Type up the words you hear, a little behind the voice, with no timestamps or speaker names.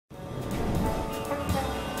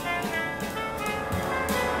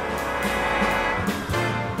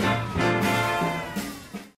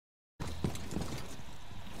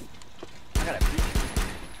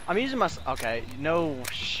I'm using my. Okay, no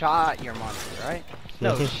shot your Monty, right?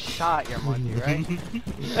 No shot your Monty, right?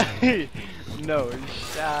 No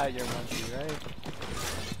shot your Monty, right?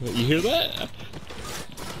 You hear that?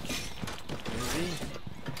 Maybe.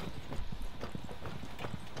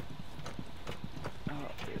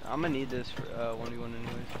 Oh, dude, I'm gonna need this for 1v1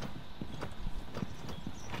 anyways.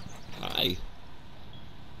 Hi.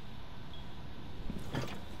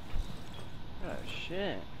 Oh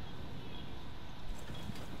shit.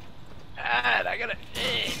 Ah, I gotta.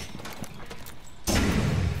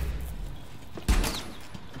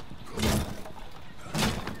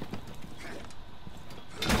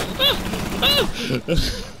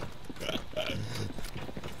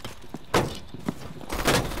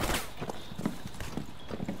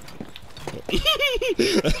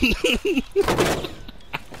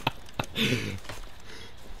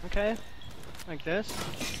 Okay, like this.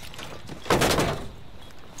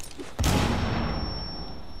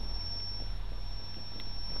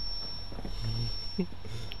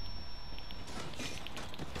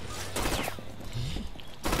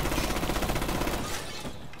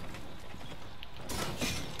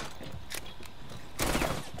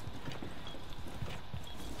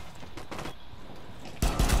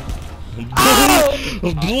 Oh!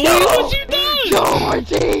 Boy, what you done? Yo,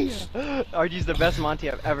 Monty! RG's the best Monty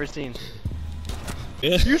I've ever seen.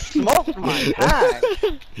 Yeah. You smoked my pack!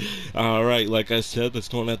 Alright, like I said, that's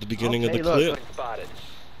going at the beginning of the clip. Spotted.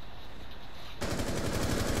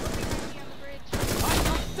 I'm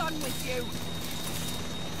not done with you.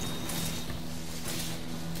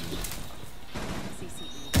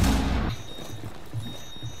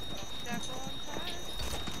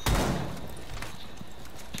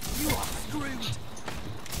 You are screwed.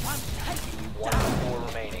 I'm taking you One down. of 4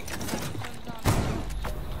 remaining.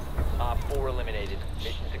 Op 4 eliminated.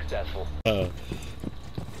 Mission successful. You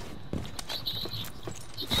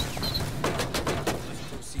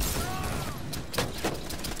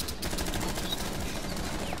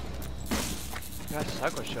guys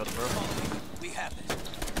suck with shields, bro. We have it.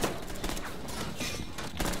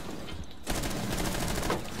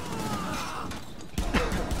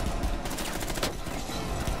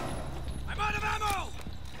 I'm out of ammo.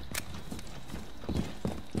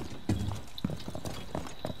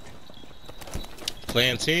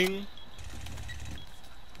 Planting.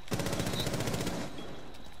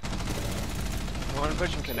 One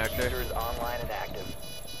pushing connector. Computer is online and active.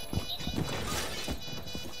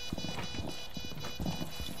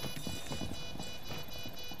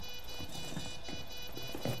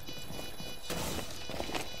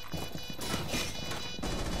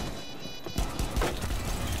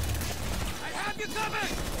 I have you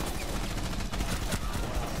covered.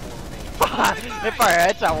 They fire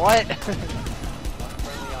heads at what? One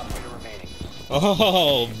friendly operator remaining.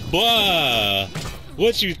 Oh, boy.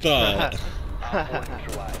 What you thought? Op 4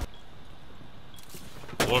 neutralized.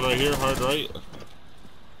 One right here, hard right.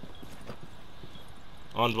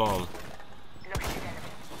 On bomb.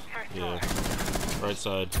 Yeah. Right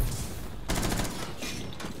side.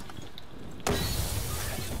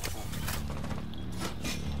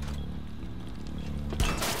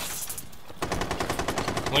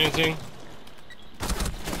 Planting.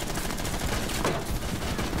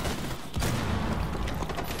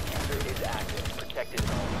 Computer is active. Protected.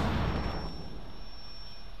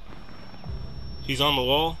 He's on the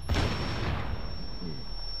wall.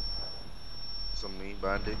 Some meat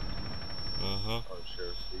bandit. Uh-huh. Oh,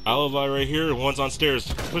 sure. Alibi right here, and one's on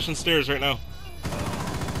stairs. Pushing stairs right now.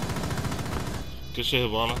 Good shit,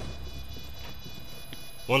 Havana.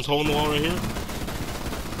 One's holding the wall right here.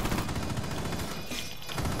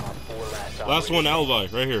 Op 4 last Last one, operator.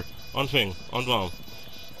 alibi, right here. On ping, on bomb.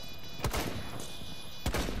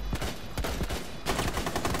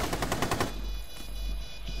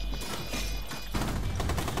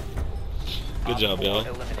 Good job, Op 4 y'all.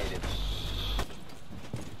 eliminated.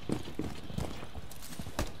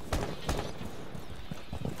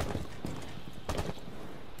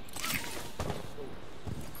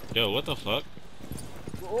 Yo, what the fuck?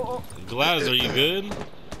 Gladys, are you good?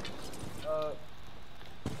 I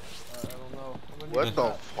don't know. What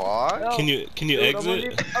the fuck? No. Can you Dude,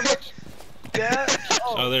 exit? I'm like, yeah.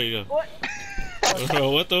 Oh, there you go. What? Bro,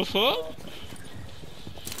 what the fuck?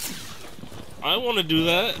 I want to do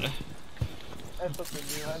that. That's something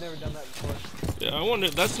new. I've never done that before. Yeah, I wonder.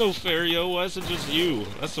 That's no fair, yo. Why is it just you?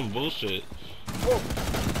 That's some bullshit. Oh.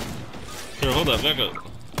 Here, hold up. Back up.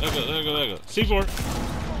 Back up. Back up. Back up. C4.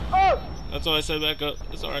 Oh. That's why I said back up.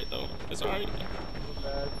 It's alright, though. It's alright.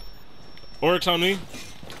 Bad. Oryx on me.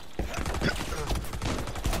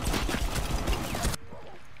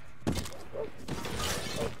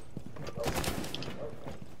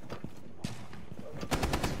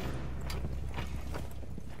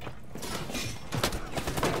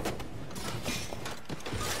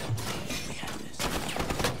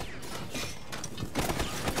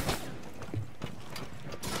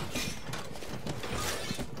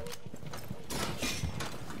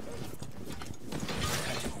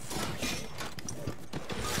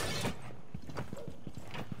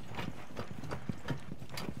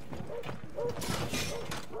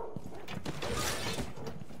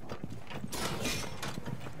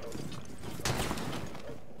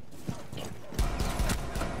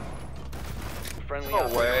 friendly No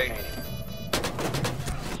operator way. remaining.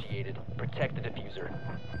 Initiated. Protect the diffuser.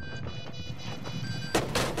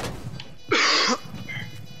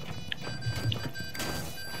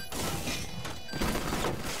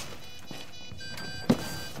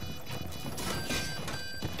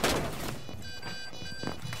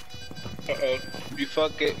 Uh-oh. You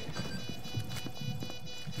fuck it.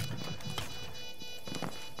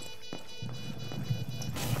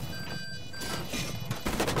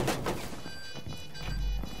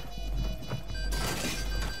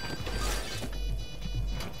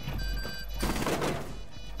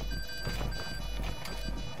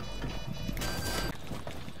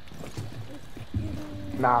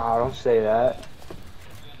 Nah, don't say that.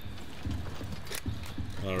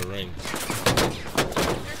 Alright.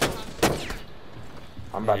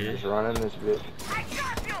 I'm about to Here. just run in this bitch.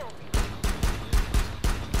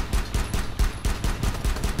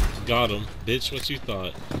 Got him. Bitch, what you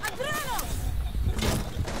thought?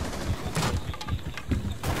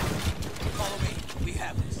 Follow me. We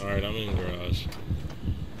have this. Alright, I'm in the garage.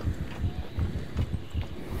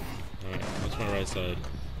 Alright, what's my right side?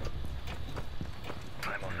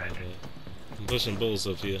 Okay. I'm pushing bulls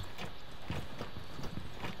up here.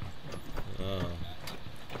 Oh.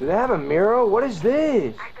 Do they have a mirror? What is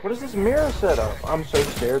this? What is this mirror setup? I'm so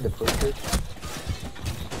scared to push this.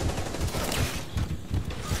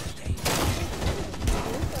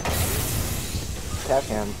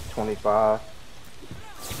 Capcom 25.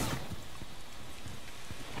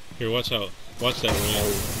 Here, watch out. Watch that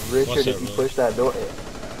ring. Richard, Watch if that you ring. push that door,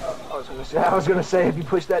 I was gonna say if you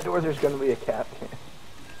push that door, there's gonna be a Capcom.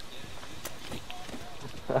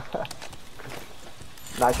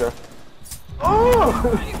 Nitro.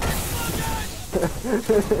 Oh!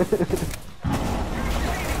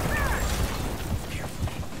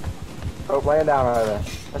 Oh, laying down right there.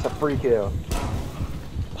 That's a free kill.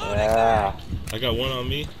 Yeah. I got one on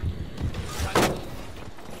me. I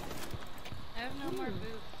have no more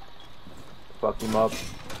boots. Fuck him up.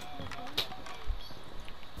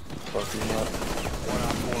 Fuck him up.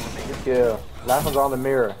 Good kill. Last one's on the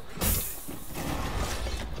mirror.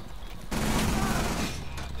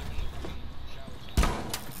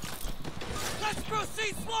 Let's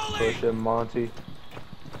proceed slowly. Push him, Monty.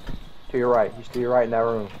 To your right. He's to your right in that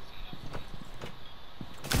room.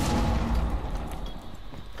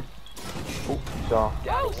 Oop, saw.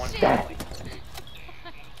 Down Oh, to one shit. friendly.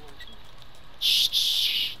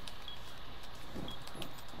 Shh.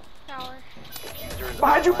 Tower. Diffuser is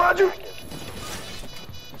Behind you, online behind you. and active.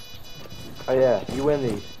 Oh yeah, you win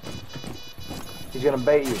these. He's gonna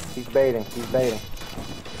bait you. He's baiting. He's baiting.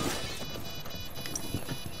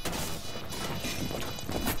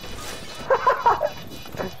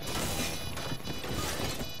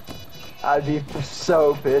 I'd be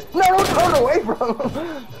so pissed. No, don't turn away from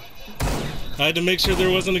him. I had to make sure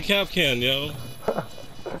there wasn't a cap can, yo.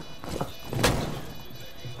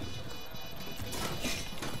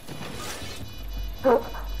 No.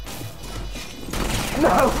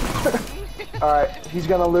 All right, he's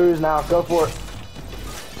gonna lose now. Go for it.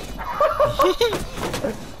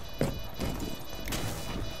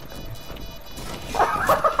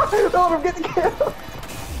 Don't let him get the kill.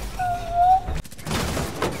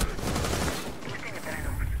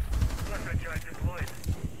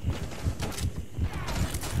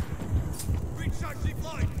 Recharge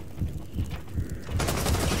deployed.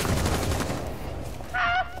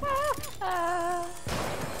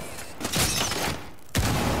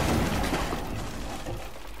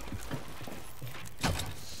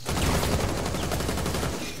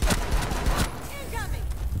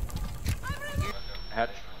 Hatch.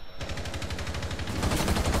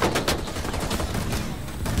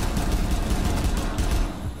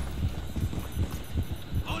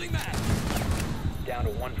 Loading mag. Down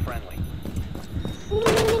to one friendly.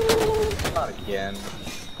 Not again.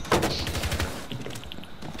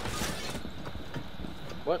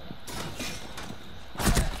 What?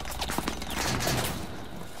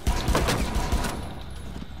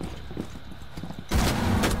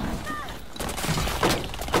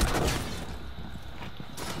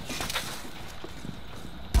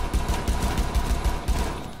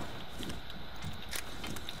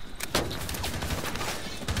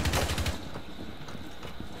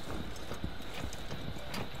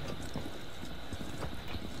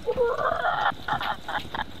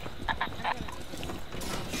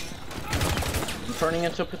 I'm turning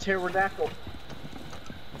into a pterodactyl.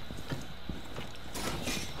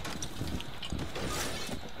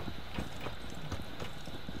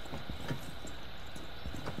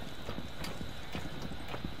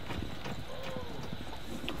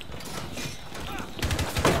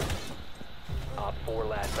 Op 4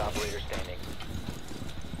 last operator standing.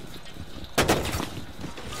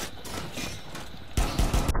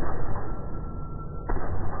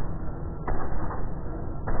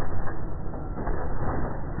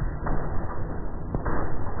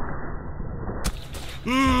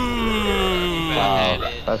 Wow,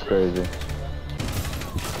 that's crazy.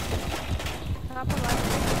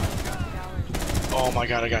 Oh my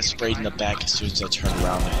god, I got sprayed in the back as soon as I turned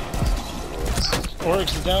around.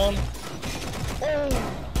 Oryx is down.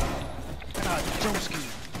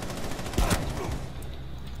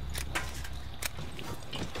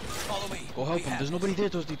 Follow me. Go help him. There's nobody there,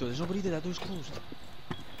 Tostito. There's nobody there. That door's closed.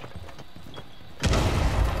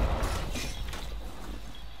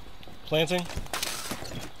 Planting.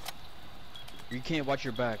 You can't watch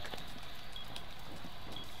your back.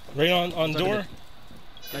 Right on door.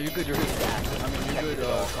 No, you're good. You're good. I mean, you're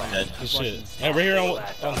good. Dead. Good shit. Hey, right here on hold.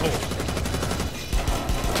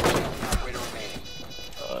 Operator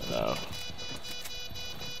remaining. No.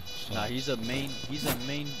 Nah, he's a main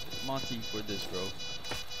Monty for this, bro.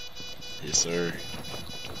 Yes, sir.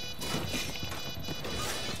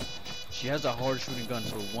 She has a hard shooting gun,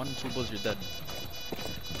 so 1, 2 bullets, you're dead.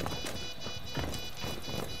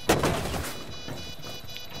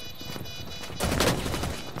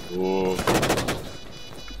 Whoa.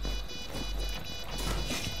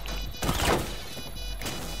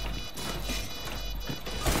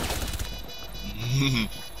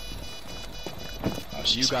 Oh,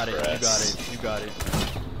 You got it. You got it. You got it.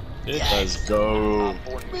 Let's go.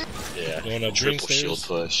 Yeah. Going up Triple green shield stairs.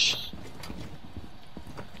 push.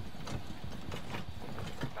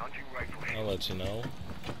 I'll let you know.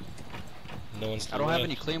 No one's I don't have left.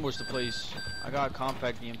 any claymores to place. I got a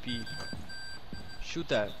compact EMP. Shoot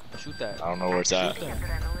that. Shoot that. I don't know where it's at. Shoot that.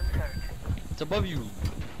 It's above you.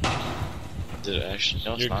 Did it actually?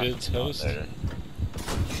 No, it's You're not. good, It's not Toast? there.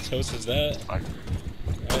 Toast is that? I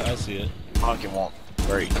see it. Pocket won't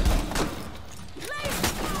break.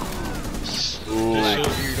 Ooh, Good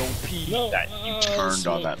shit. You don't pee. No. that you turned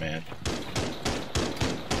on that man.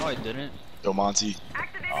 Oh, I didn't. Yo, Monty.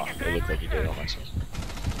 Oh, it looked like you did on myself.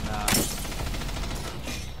 Nah.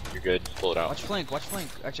 You're good. Pull it out. Watch flank. Watch flank.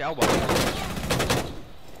 Actually, I'll watch.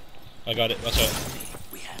 I got it. Watch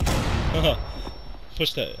out.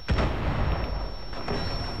 Push that.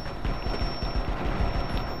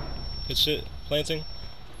 Good shit. Planting.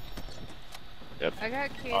 Yep. I got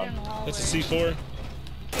Kate in the hallway. That's a C4.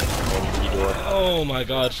 Door. Oh my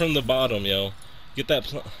god, from the bottom, yo. Get that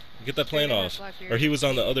plane off. Or he was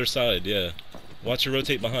on the other side, yeah. Watch her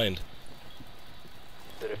rotate behind.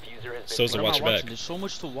 The diffuser has been So's a What am I watch your watching? back. There's so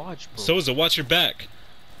much to watch, bro. So's a watch your back.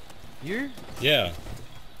 Here? Yeah.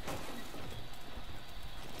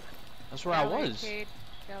 That's where I was. Kate,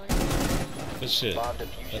 Kelly. Good shit. bomb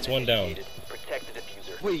diffusion That's one down. initiated. Protect the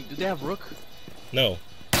diffuser. Wait, do they have Rook? No.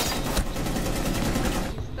 He's still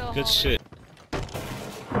Good hallway. shit.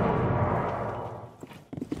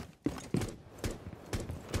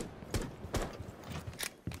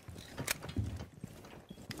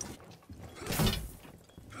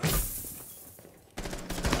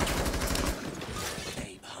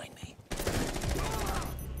 Hey, behind me.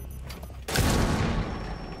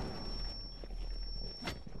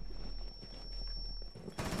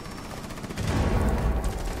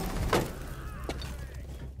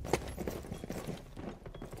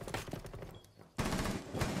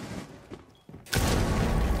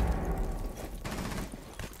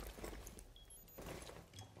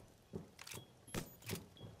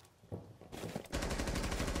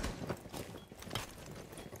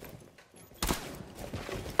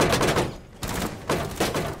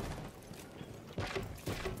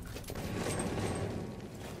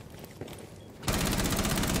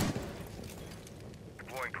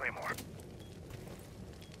 Deploying Claymore.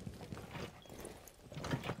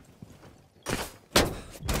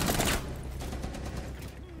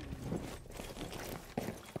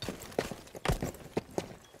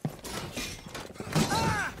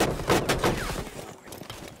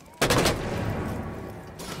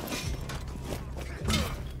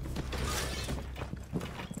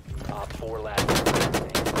 Op 4 last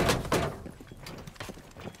remaining.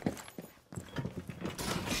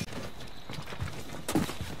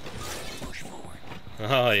 Push forward.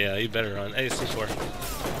 Oh yeah, you better run. Hey, C4.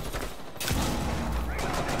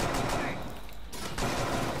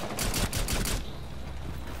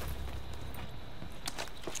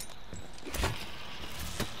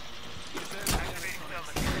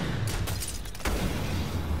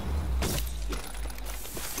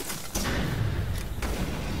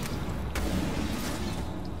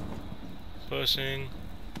 Pushing.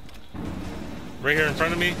 Right here in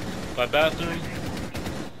front of me, by bathroom.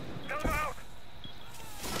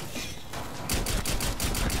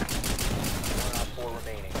 Op 4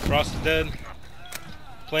 remaining. Frost is dead.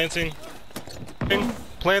 Planting.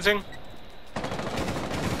 Planting.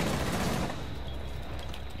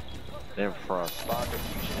 In front. Bomb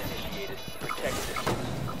diffusion initiated. Protect the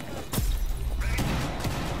diffuser.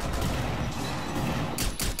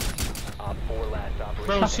 Op 4 last operator.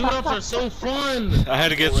 Bro, shoot-ups are so fun. I had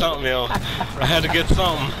to get something, yo. I had to get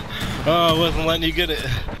something. Oh, I wasn't letting you get it.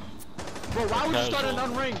 Bro, why would you start an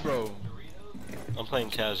Casual. unranked, bro? I'm playing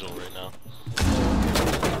casual right now.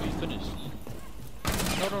 We finished.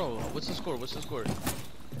 No. What's the score? What's the score?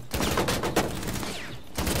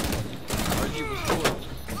 RG, what's the score?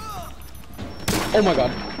 Oh my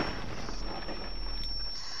god.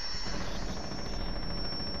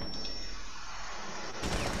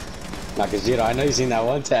 Nah, cause Zero, I know you seen that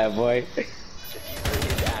one tab, boy. Diffuser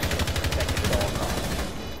is active. Protected at all costs.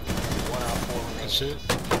 One op 4 remaining. Shit.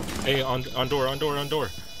 Hey, on door.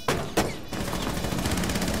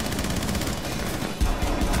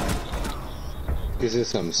 This is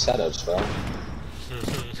some setups, bro.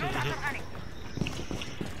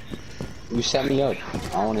 You set me up.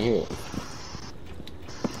 I wanna hear it.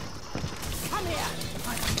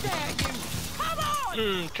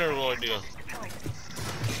 Terrible idea.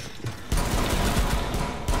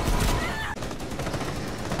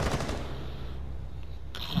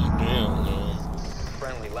 Damn, man.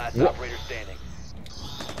 Friendly, last What? operator standing.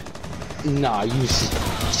 Nah, you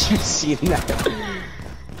seen that?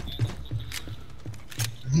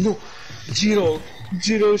 No, Jiro,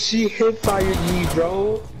 she hit fired me,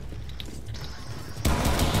 bro.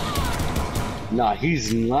 Nah,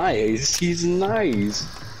 he's nice. He's nice.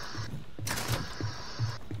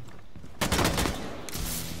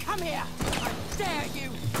 Come here! I dare you!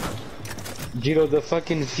 Jiro, the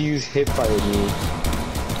fucking fuse hit fired me.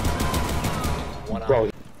 One Bro,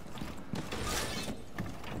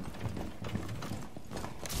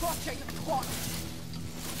 Watching what?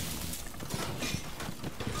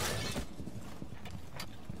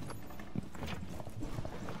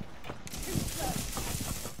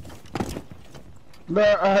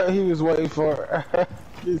 Man, he was waiting for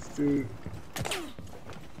this dude.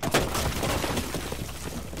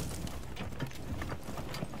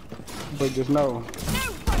 But just know.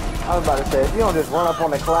 I was about to say, if you don't just run up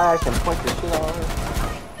on the clash and punch the shit on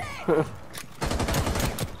her.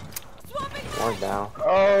 One down.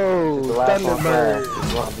 Oh, the last one clash.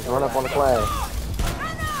 Just run up on the clash.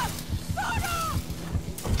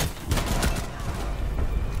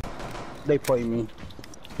 They played me.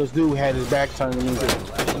 This dude had his back turned to me.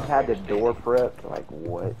 She had the door prepped. Like,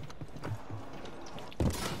 what?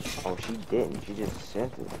 Oh, she didn't. She just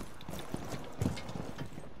sent it.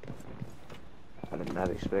 I did not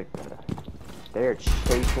expect that. They're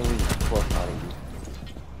chasing the fuck out of you.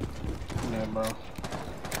 Yeah, bro.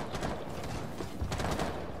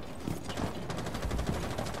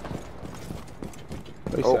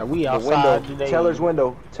 They said we outside today. Teller's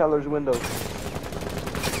window. Teller's window.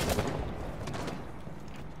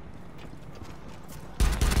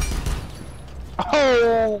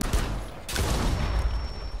 Oh!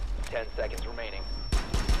 10 seconds remaining.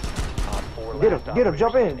 Op 4 Get last him! Get him! operator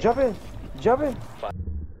Jump in! standing. Jump in! Jump in!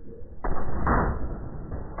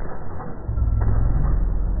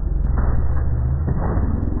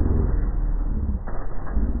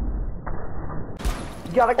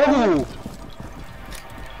 You gotta go!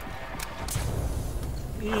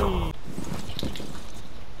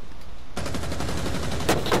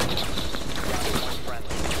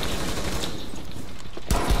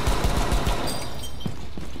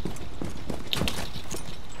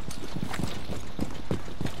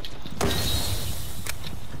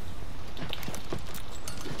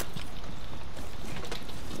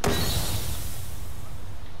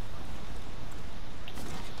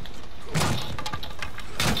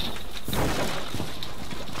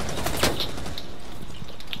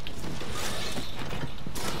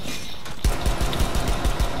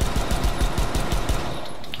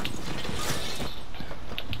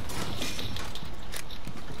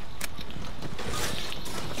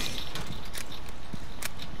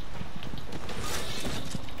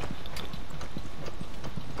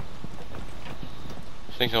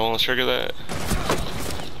 Think I want to trigger that?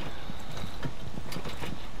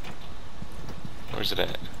 Where's it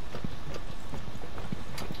at?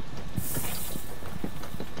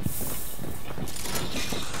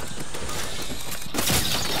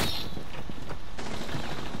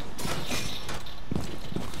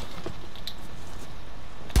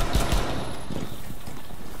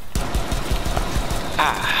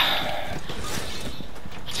 Ah!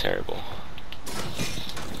 Terrible.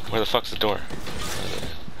 Where the fuck's the door?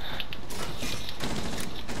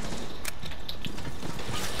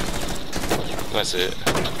 That's it.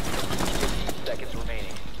 15 seconds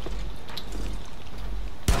remaining.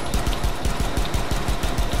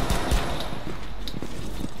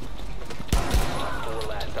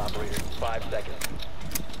 5 seconds.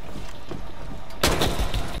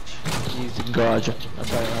 He's in garage.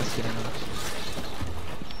 That's why I'm asking him.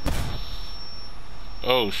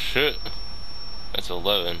 Oh shit. That's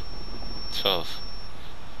 11. Tough.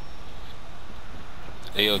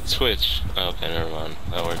 Hey yo, Twitch. Oh, okay, never mind.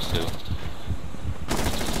 That works too.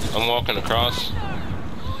 I'm walking across.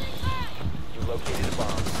 You located a bomb.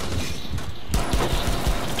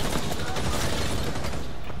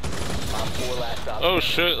 Op 4 last stop. Oh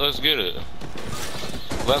shit, let's get it.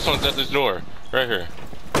 Last one's at this door. Right here.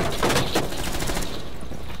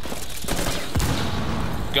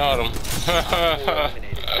 Got him.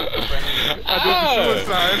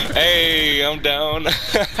 Hey, I'm down.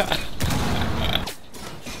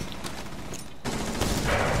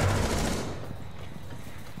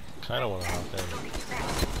 Kinda wanna hop in.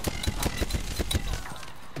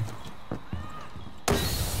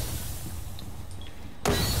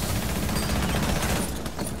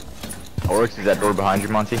 Oryx, is that door behind you,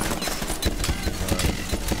 Monty? It's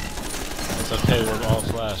okay, we're all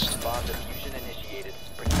flashed. Bomb diffusion initiated.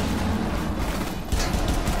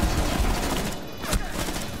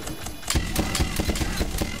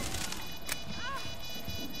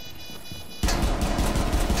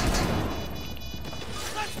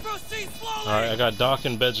 Alright, I got dock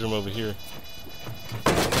and bedroom over here.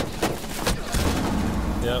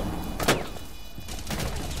 Yep.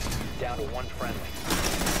 Down to 1 friendly.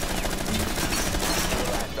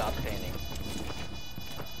 4 last stop standing.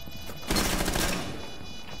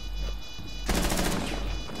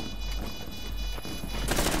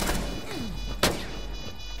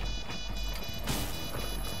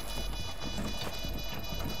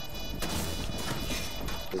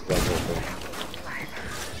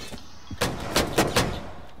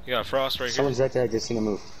 You got Frost right here. Someone's right there. I just seen him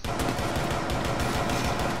move.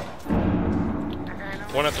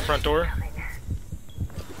 One at the front door.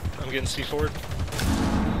 I'm getting C4'd.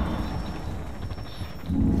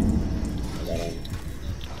 I got him.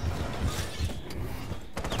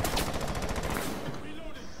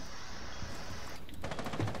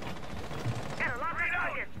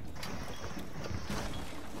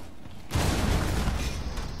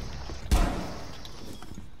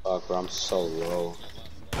 Fuck, bro, I'm so low.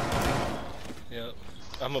 Yep.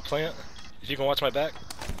 I'm a plant. If you can watch my back.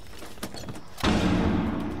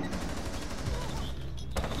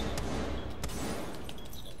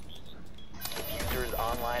 Diffuser is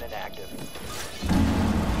online and active.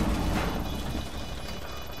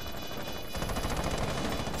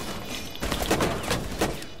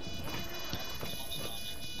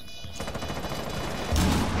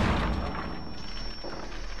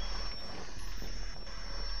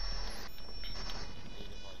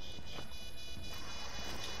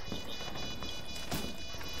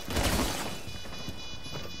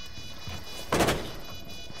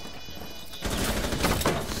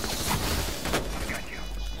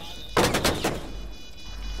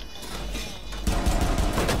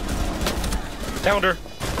 Downed her.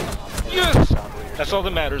 Yes! That's all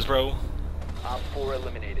that matters, bro. Op 4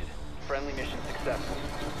 eliminated. Friendly mission successful.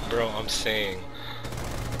 Bro, I'm saying.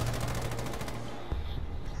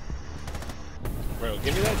 Bro,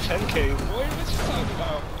 give me that 10K. Boy, what you talking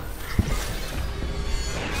about?